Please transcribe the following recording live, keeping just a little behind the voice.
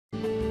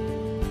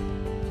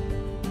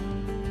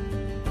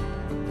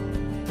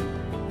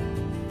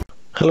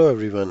Hello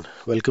everyone,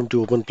 welcome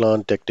to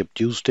OpenPlant Tech Tip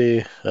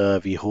Tuesday.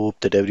 We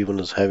hope that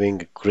everyone is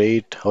having a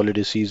great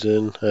holiday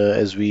season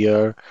as we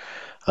are.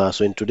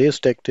 So in today's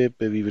Tech Tip,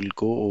 we will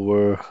go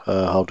over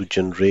how to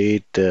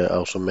generate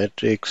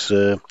isometrics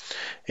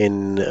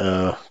in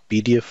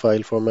PDF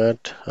file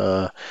format.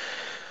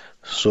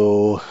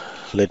 So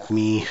let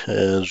me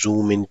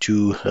zoom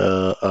into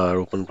our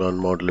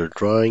OpenPlant modular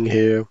drawing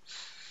here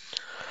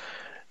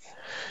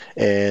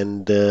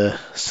and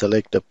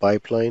select a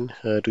pipeline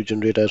to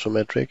generate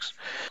isometrics.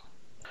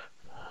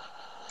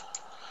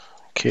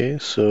 Okay,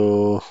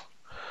 so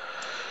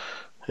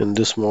in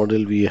this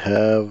model, we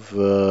have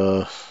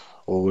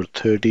over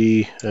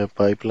 30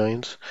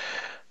 pipelines.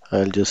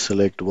 I'll just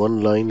select one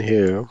line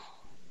here.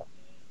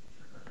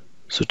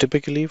 So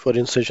typically for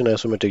insertion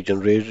isometric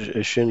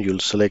generation, you'll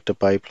select a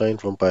pipeline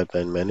from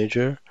Pipeline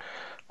Manager,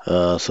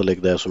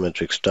 select the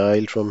isometric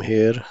style from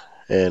here,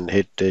 and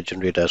hit the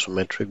Generate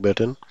Isometric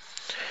button.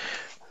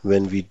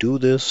 When we do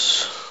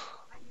this,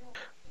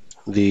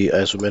 the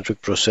isometric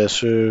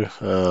processor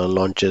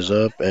launches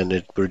up and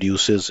it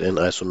produces an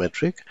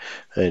isometric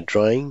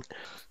drawing.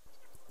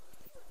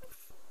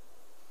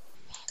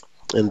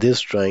 And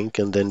this drawing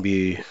can then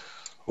be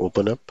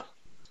open up.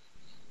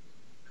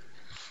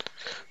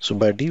 So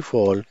by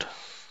default,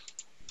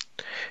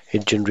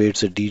 it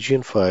generates a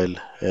DGN file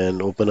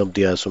and open up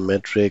the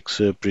isometrics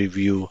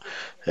preview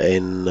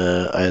in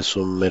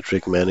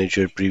isometric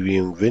manager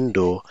previewing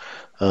window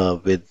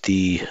with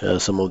the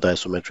some of the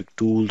isometric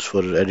tools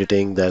for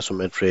editing the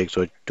isometrics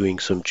or doing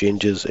some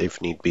changes if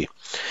need be.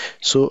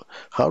 So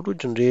how to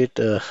generate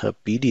a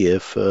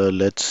PDF?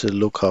 Let's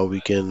look how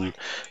we can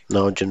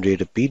now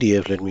generate a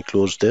PDF. Let me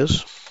close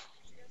this.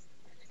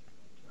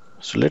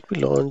 So let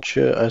me launch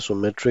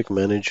isometric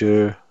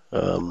manager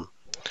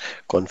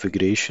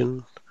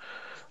configuration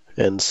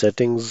and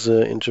settings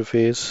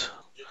interface,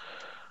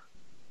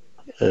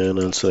 and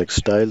I'll select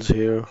styles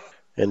here,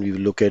 and we will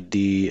look at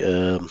the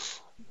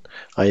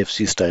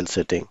IFC style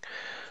setting.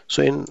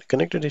 So in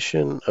Connect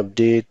Edition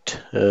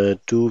update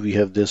 2, we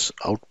have this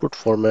output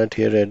format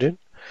here added.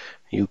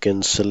 You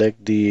can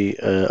select the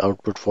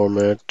output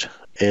format,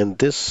 and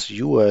this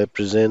UI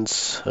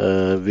presents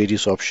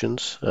various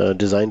options.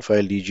 Design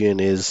file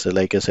DGN is,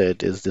 like I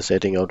said, is the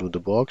setting out of the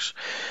box.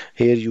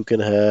 Here you can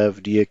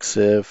have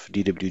DXF,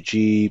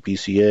 DWG,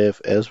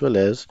 PCF, as well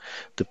as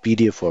the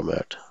PDF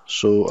format.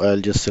 So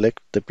I'll just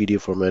select the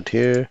PDF format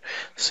here,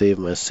 save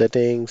my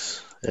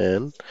settings,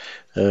 and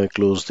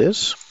close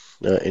this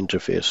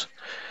interface.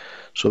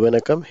 So when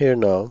I come here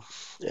now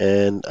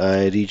and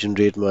I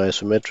regenerate my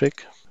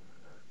isometric,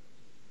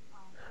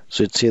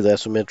 so it says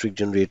isometric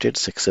generated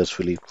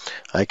successfully.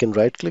 I can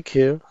right click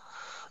here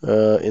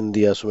in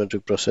the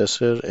isometric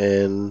processor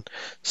and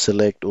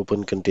select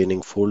open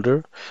containing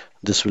folder.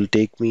 This will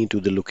take me to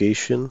the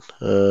location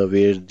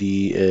where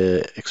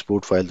the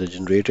export files are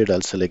generated.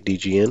 I'll select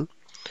DGN,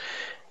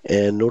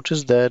 and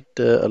notice that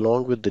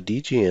along with the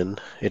DGN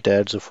it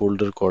adds a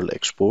folder called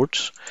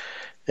exports,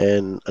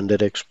 and under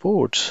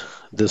exports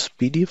this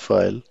PDF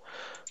file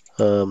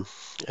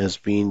has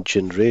been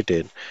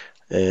generated.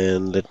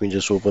 And let me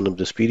just open up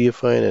this PDF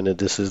file, and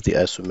this is the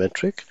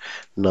isometric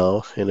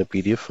now in a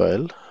PDF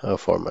file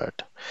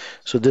format.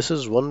 So this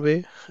is one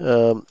way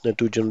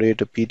to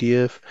generate a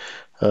PDF.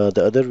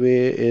 The other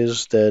way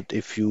is that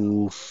if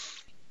you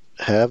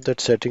have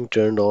that setting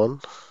turned on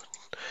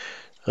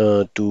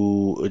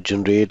to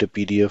generate a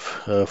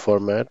PDF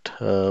format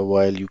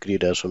while you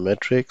create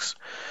isometrics,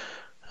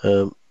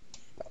 um,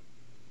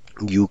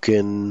 you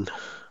can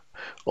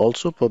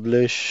also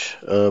publish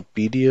a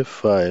PDF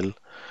file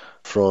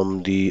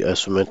from the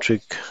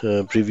isometric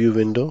preview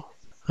window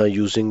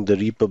using the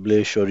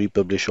republish or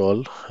republish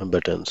all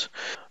buttons.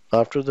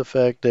 After the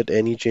fact that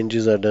any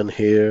changes are done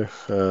here,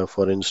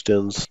 for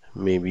instance,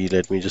 maybe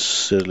let me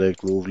just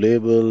select move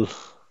label,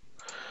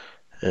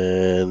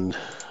 and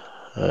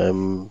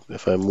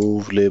if I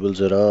move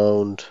labels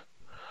around,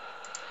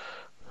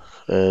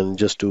 and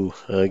just to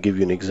give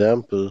you an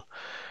example,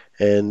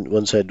 and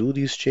once I do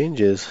these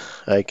changes,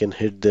 I can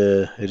hit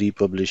the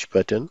republish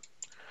button,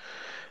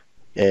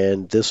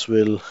 and this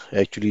will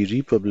actually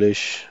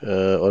republish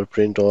or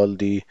print all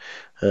the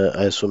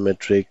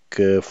isometric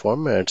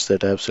formats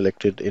that I have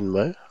selected in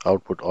my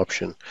output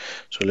option.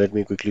 So let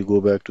me quickly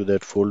go back to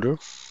that folder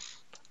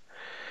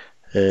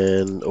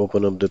and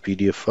open up the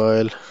PDF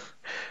file.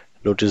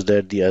 Notice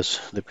that the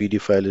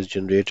PDF file is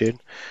generated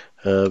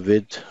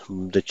with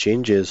the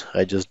changes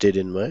I just did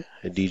in my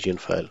DGN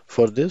file.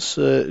 For this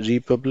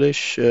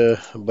republish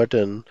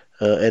button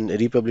and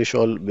republish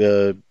all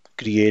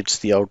creates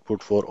the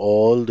output for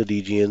all the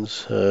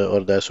DGNs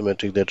or the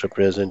isometric that are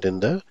present in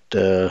the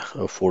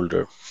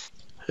folder.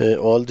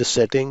 All the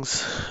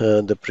settings,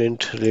 the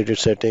print related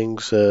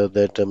settings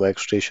that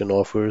MicroStation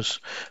offers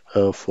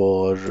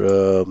for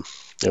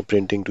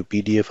printing to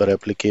PDF are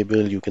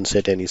applicable. You can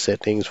set any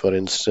settings. For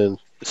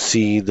instance,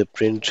 see the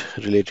print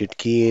related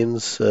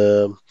keyins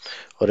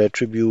or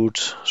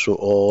attributes. So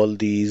all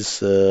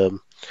these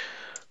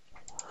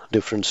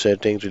different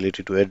settings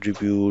related to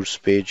attributes,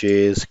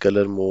 pages,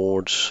 color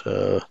modes,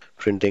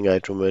 printing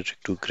isometric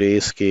to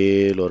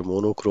grayscale or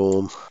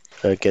monochrome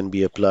can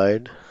be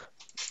applied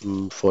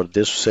for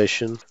this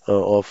session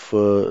of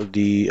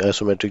the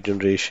isometric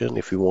generation.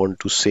 If you want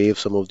to save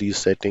some of these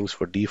settings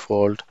for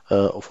default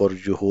for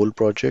your whole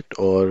project,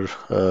 or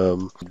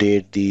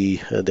update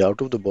the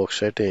out of the box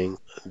setting,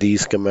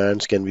 these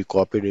commands can be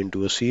copied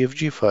into a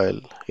CFG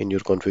file in your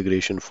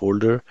configuration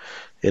folder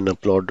in a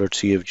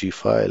plot.cfg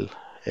file,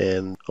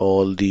 and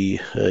all the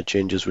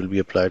changes will be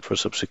applied for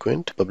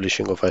subsequent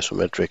publishing of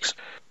isometrics.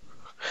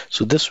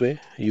 So this way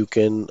you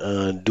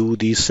can do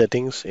these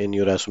settings in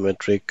your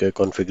isometric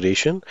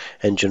configuration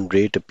and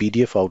generate a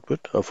PDF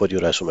output for your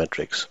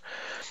isometrics.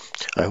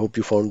 I hope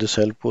you found this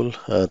helpful.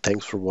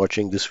 Thanks for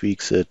watching this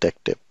week's tech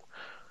tip.